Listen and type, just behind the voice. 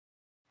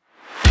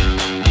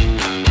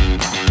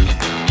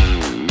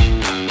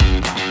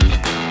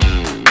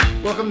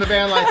to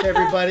VanLife,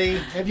 everybody.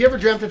 Have you ever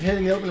dreamt of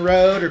hitting the open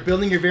road or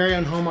building your very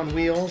own home on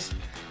wheels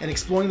and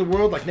exploring the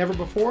world like never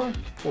before?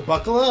 Well,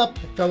 buckle up,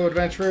 fellow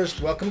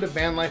adventurers. Welcome to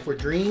VanLife, where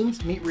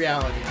dreams meet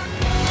reality.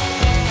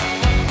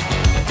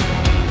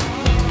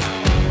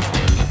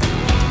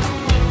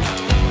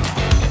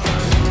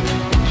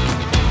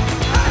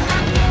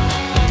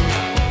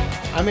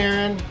 I'm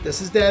Aaron, this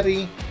is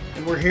Debbie,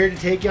 and we're here to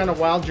take you on a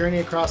wild journey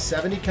across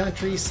 70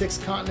 countries, 6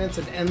 continents,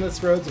 and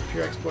endless roads of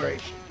pure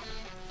exploration.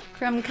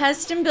 From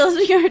custom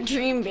building our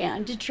dream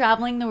van to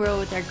traveling the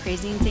world with our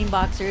crazy insane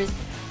boxers,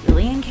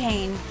 Lillie and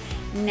Cain,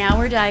 now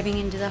we're diving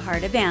into the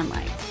heart of van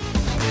life.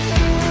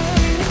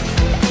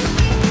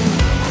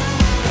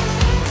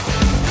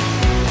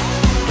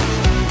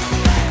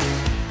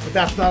 But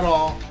that's not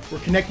all. We're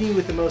connecting you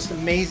with the most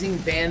amazing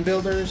van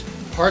builders,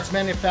 parts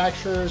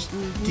manufacturers,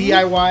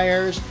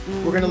 DIYers.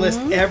 We're going to list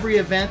every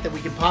event that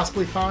we can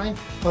possibly find.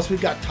 Plus, we've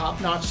got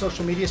top-notch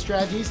social media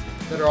strategies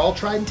that are all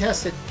tried and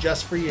tested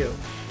just for you.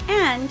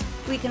 And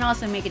we can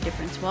also make a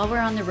difference while we're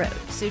on the road.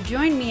 So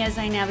join me as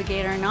I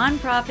navigate our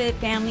nonprofit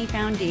family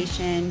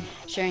foundation,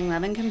 sharing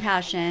love and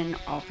compassion,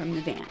 all from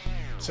the van.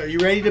 So you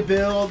ready to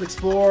build,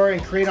 explore,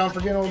 and create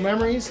unforgettable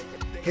memories?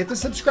 Hit the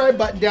subscribe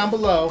button down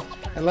below,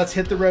 and let's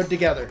hit the road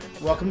together.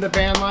 Welcome to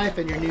VanLife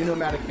and your new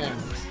nomadic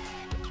families.